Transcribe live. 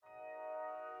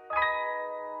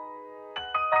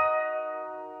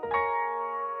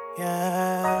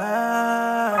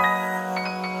Yeah.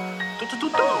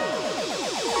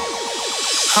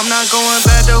 I'm not going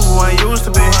back to who I used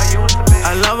to be.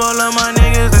 I love all of my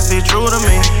niggas that stay true to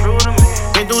me.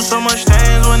 Been through so much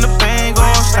things when the pain gon'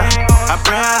 stop. I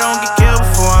pray I don't get killed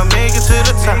before I make it to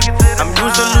the top. I'm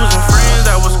used to losing friends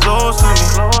that was close to me.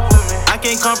 I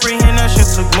can't comprehend that shit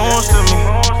took most of me.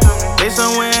 They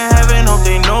somewhere in heaven, hope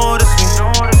they notice me.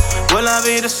 Will I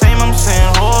be the same? I'm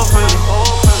saying hopefully,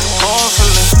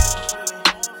 hopefully.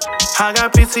 I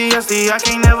got PTSD, I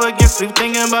can't never get sleep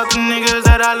thinking about the niggas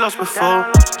that I lost before.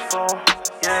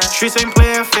 Streets ain't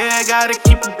playing fair, gotta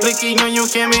keep it blicky on you,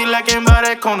 can't be lacking by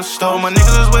that corner store. My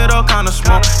niggas is with all kind of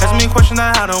smoke, ask me questions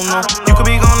that I don't know. You could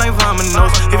be gone like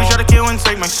dominoes, if you try to kill and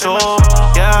take my soul.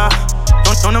 Yeah,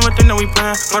 don't ever think that we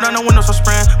plan. Roll down the windows so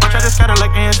spraying, watch out, they scatter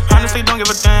like ants. Honestly, don't give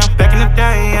a damn. Back in the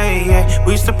day,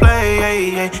 we used to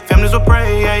play, families would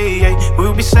pray, we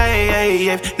would be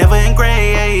safe, never in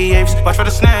graves. Watch for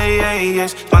the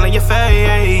snakes, smile on your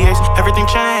face, everything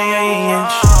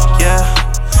changed. Yeah,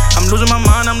 I'm losing my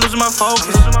mind, I'm losing my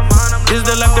focus. This is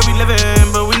the life that we live in,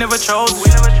 but we never chose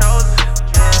it.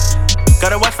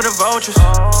 Gotta watch for the vultures,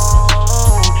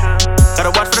 gotta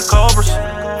watch for the cobras.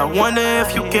 I wonder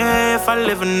if you care if I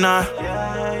live or not.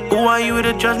 Who are you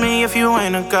to judge me if you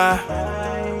ain't a god?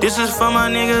 This is for my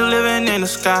niggas living in the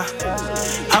sky.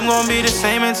 I'm gon' be the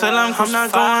same until I'm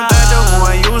not going back to who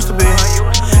I used to be.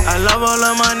 I love all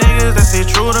of my niggas that stay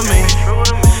true to me.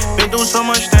 Been through so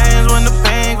much things when the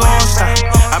pain gon' stop.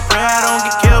 I pray I don't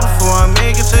get killed before I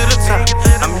make it to the top.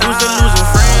 I'm used to losing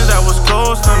friends that was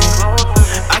close to me.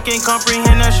 I can't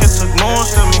comprehend that shit took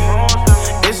most of me.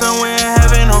 They somewhere in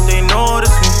heaven, hope they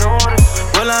notice me.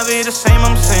 Will I be the same?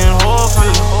 I'm saying hopefully,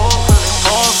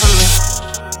 hopefully.